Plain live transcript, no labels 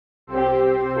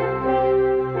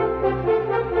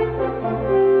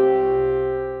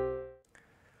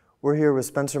We're here with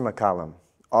Spencer MacCallum,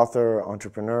 author,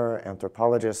 entrepreneur,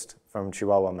 anthropologist from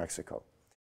Chihuahua, Mexico.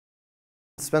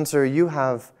 Spencer,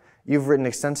 you've written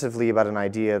extensively about an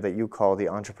idea that you call the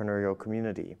entrepreneurial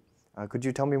community. Could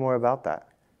you tell me more about that?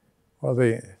 Well,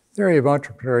 the theory of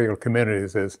entrepreneurial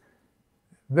communities is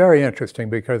very interesting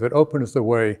because it opens the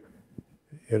way,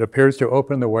 it appears to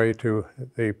open the way to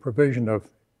the provision of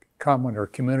common or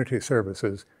community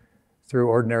services through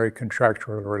ordinary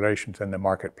contractual relations in the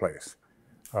marketplace.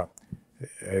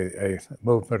 A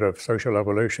movement of social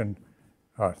evolution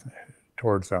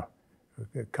towards a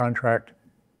contract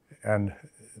and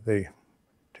to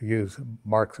use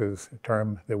Marx's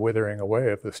term, the withering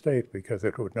away of the state because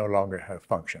it would no longer have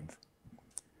functions.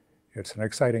 It's an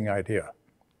exciting idea.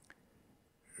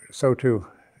 So to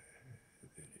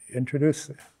introduce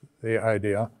the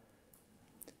idea,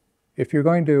 if you're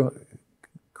going to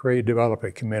develop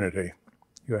a community,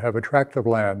 you have a tract of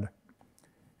land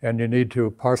and you need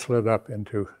to parcel it up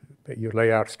into, you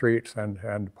lay out streets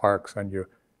and parks and you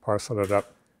parcel it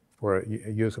up for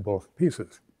usable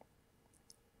pieces.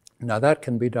 Now that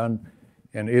can be done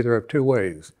in either of two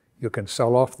ways. You can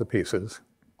sell off the pieces,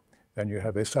 then you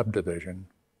have a subdivision,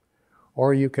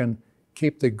 or you can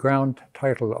keep the ground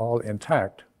title all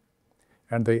intact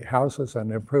and the houses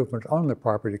and improvements on the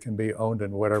property can be owned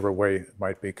in whatever way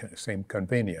might seem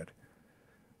convenient.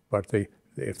 But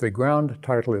if the ground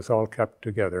title is all kept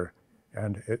together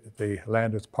and the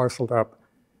land is parceled up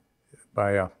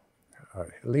by a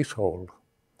leasehold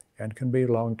and can be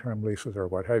long-term leases or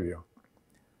what have you,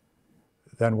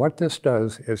 then what this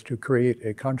does is to create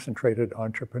a concentrated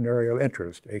entrepreneurial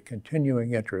interest, a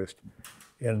continuing interest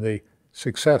in the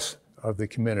success of the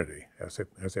community as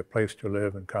a place to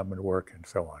live and come and work and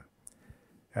so on.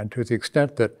 And to the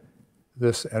extent that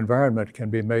this environment can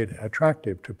be made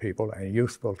attractive to people and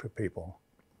useful to people,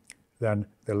 then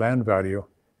the land value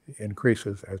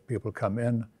increases as people come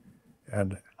in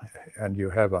and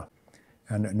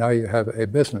now you have a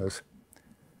business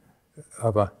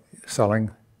of a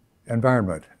selling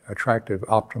environment, attractive,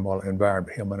 optimal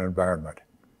environment, human environment.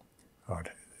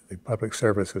 The public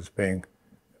services being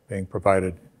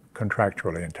provided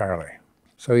contractually entirely.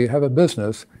 So you have a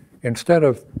business, instead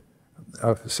of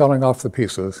selling off the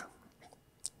pieces,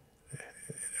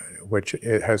 which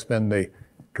it has been the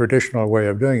traditional way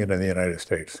of doing it in the United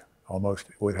States, almost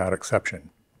without exception.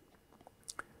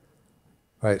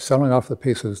 By selling off the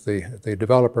pieces, the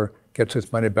developer gets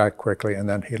his money back quickly and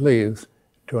then he leaves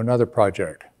to another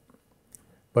project,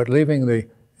 but leaving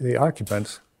the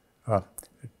occupants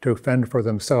to fend for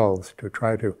themselves, to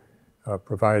try to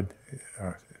provide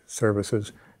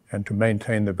services and to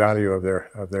maintain the value of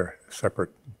their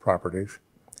separate properties.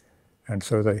 And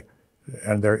so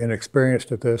they're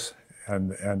inexperienced at this,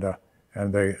 and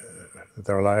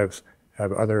their lives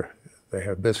they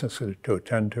have businesses to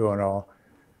attend to and all.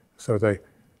 So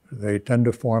they tend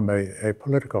to form a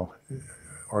political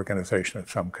organization of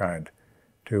some kind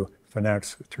to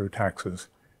finance through taxes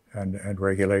and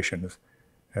regulations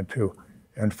and to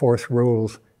enforce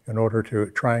rules in order to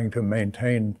trying to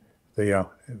maintain the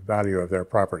value of their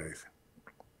properties.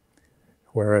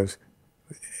 Whereas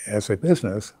as a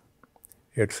business,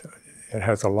 it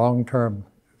has a long-term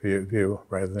view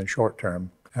rather than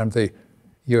short-term. And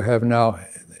you have now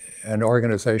an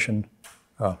organization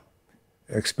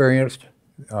experienced,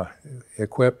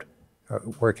 equipped,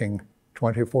 working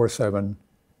 24/7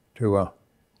 to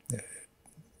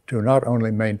not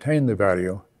only maintain the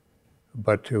value,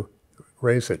 but to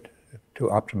raise it, to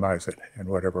optimize it in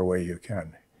whatever way you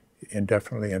can,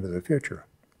 indefinitely into the future.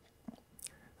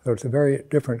 So it's a very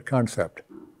different concept.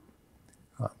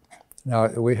 Now,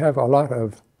 we have a lot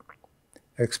of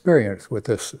experience with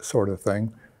this sort of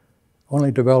thing,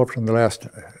 only developed in the last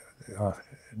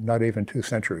not even 2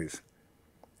 centuries.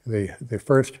 The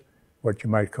first, what you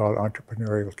might call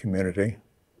entrepreneurial community,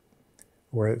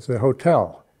 was the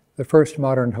hotel. The first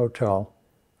modern hotel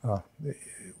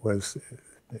was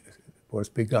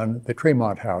begun, the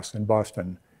Tremont House in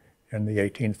Boston in the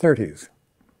 1830s.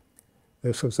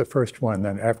 This was the first one.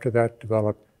 Then after that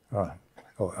developed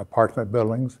apartment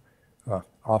buildings,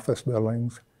 office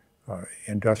buildings,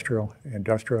 industrial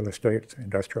estates,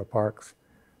 industrial parks.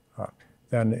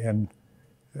 Then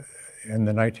in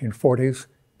the 1940s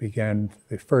began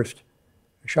the first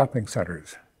shopping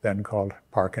centers, then called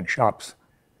park and shops.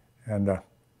 And at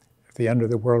the end of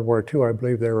the World War II, I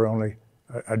believe there were only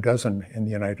a dozen in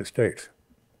the United States.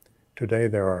 Today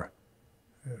there are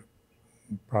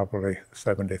probably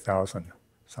 70,000,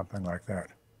 something like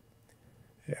that.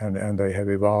 And they have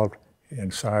evolved in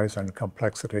size and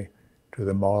complexity to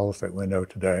the malls that we know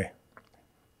today.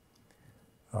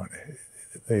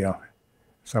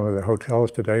 Some of the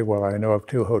hotels today, well, I know of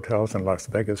 2 hotels in Las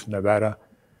Vegas, Nevada,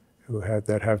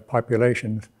 that have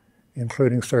populations,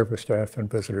 including service staff and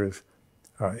visitors,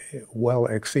 well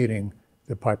exceeding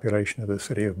the population of the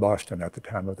city of Boston at the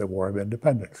time of the War of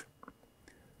Independence.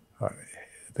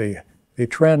 The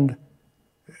trend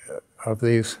of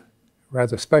these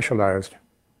rather specialized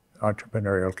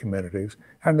entrepreneurial communities,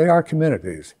 and they are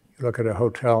communities. You look at a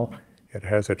hotel, it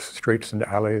has its streets and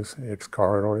alleys, its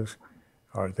corridors.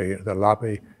 The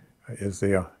lobby is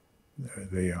the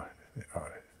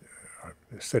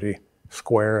city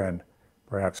square and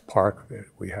perhaps park.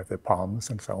 We have the palms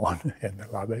and so on in the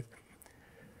lobby.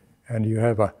 And you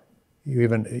have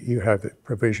the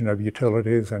provision of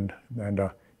utilities, and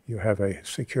you have a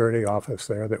security office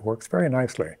there that works very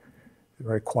nicely,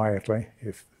 very quietly.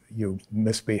 If you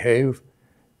misbehave,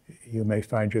 you may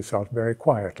find yourself very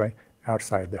quietly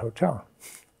outside the hotel.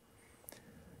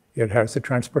 It has the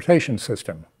transportation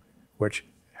system, which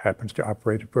happens to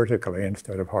operate vertically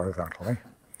instead of horizontally.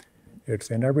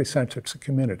 In every sense, it's a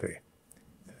community.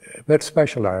 A bit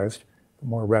specialized,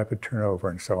 more rapid turnover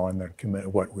and so on than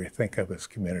what we think of as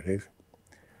communities.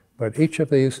 But each of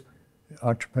these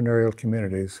entrepreneurial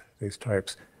communities, these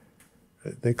types,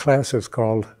 the class is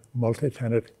called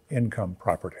multi-tenant income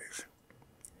properties,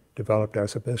 developed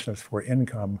as a business for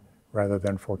income rather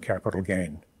than for capital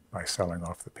gain by selling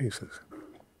off the pieces.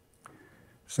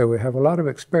 So we have a lot of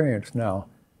experience now.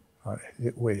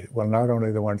 Well, not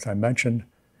only the ones I mentioned,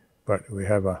 but we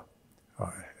have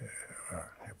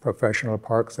professional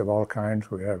parks of all kinds.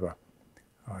 We have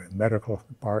medical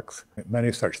parks,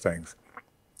 many such things.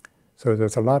 So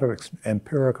there's a lot of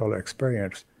empirical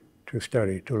experience to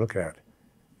study, to look at.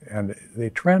 And the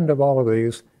trend of all of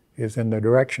these is in the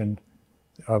direction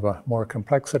of a more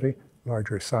complexity,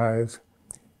 larger size,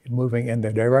 moving in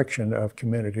the direction of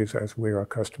communities as we are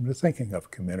accustomed to thinking of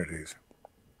communities.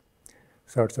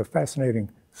 So it's a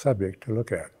fascinating subject to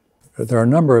look at. There are a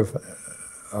number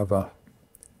of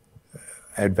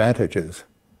advantages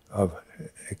of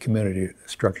a community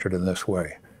structured in this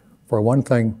way. For one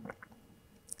thing,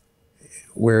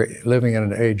 we're living in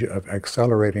an age of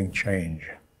accelerating change.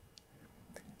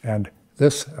 And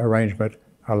this arrangement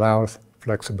allows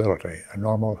flexibility, a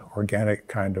normal organic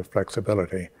kind of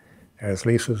flexibility. As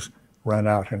leases run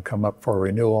out and come up for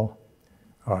renewal,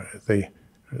 the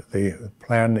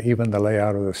plan, even the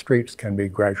layout of the streets, can be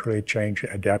gradually changed,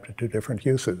 adapted to different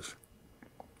uses.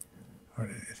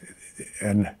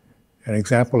 And an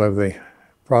example of the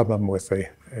problem with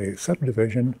a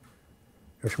subdivision,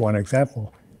 just one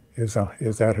example, is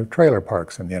that of trailer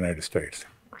parks in the United States.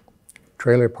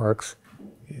 Trailer parks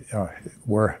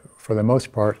were, for the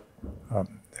most part,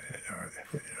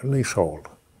 leasehold,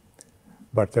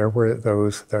 but there were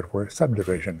those that were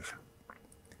subdivisions.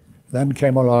 Then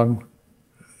came along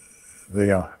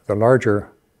the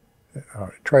larger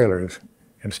trailers.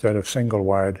 Instead of single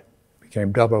wide,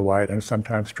 became double wide and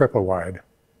sometimes triple wide.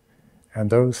 And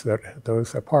those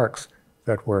parks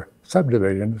that were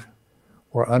subdivisions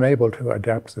were unable to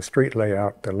adapt the street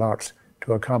layout, the lots,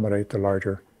 to accommodate the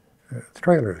larger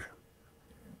trailers.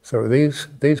 So these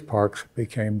parks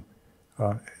became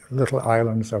little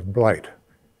islands of blight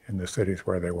in the cities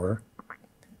where they were,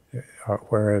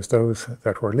 whereas those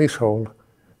that were leasehold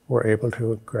were able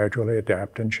to gradually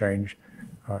adapt and change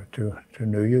to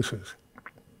new uses.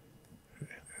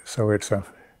 So it's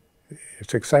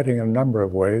exciting in a number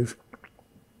of ways.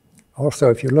 Also,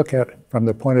 if you look at from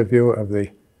the point of view of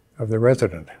the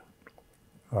resident,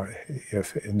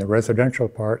 if in the residential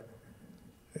part,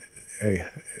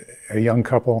 a young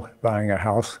couple buying a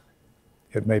house,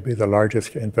 it may be the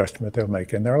largest investment they'll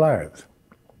make in their lives.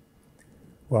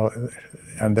 Well,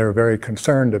 and they're very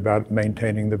concerned about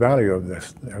maintaining the value of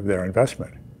their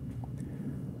investment.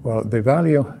 Well, the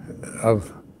value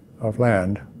of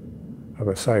land, of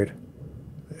a site,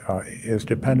 is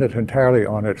dependent entirely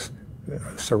on its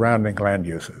surrounding land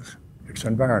uses, its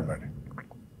environment.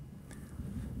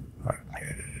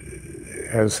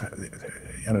 As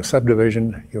in a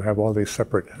subdivision, you have all these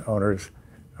separate owners.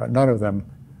 None of them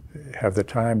have the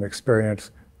time,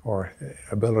 experience, or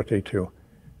ability to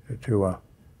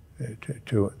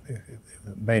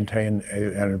maintain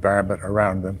an environment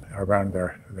around them, around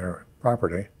their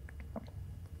property.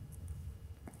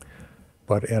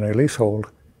 But in a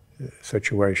leasehold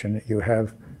situation, you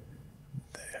have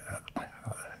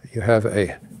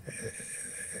a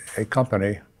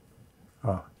company,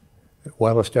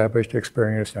 well-established,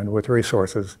 experienced, and with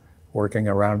resources, working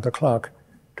around the clock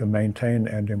to maintain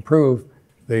and improve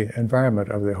the environment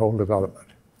of the whole development,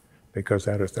 because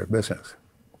that is their business.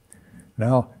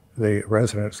 Now the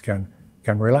residents can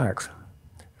relax.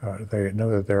 They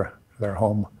know that their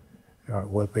home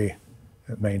will be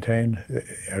maintained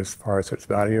as far as its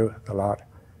value, the lot,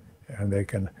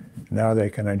 and now they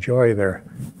can enjoy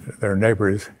their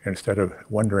neighbors instead of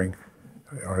wondering,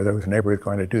 are those neighbors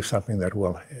going to do something that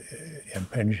will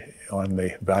impinge on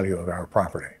the value of our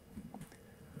property?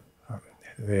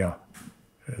 There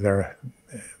are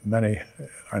many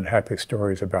unhappy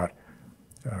stories about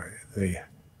the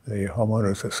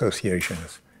homeowners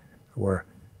associations where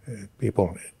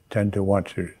people tend to want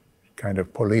to kind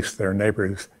of police their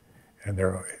neighbors, and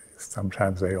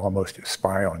sometimes they almost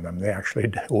spy on them. They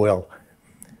actually will.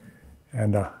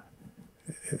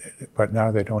 But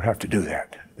now they don't have to do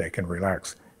that. They can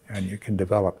relax, and you can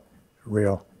develop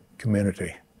real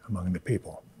community among the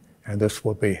people. And this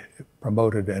will be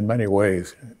promoted in many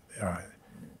ways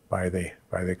by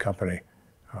the company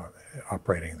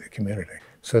operating the community.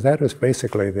 So that is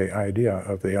basically the idea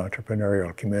of the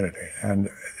entrepreneurial community. And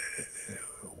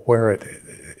where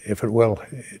if it will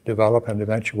develop and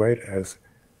eventuate as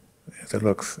it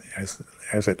looks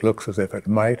as if it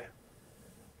might,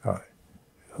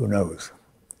 who knows?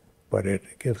 But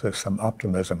it gives us some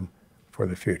optimism for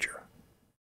the future.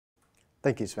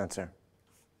 Thank you, Spencer.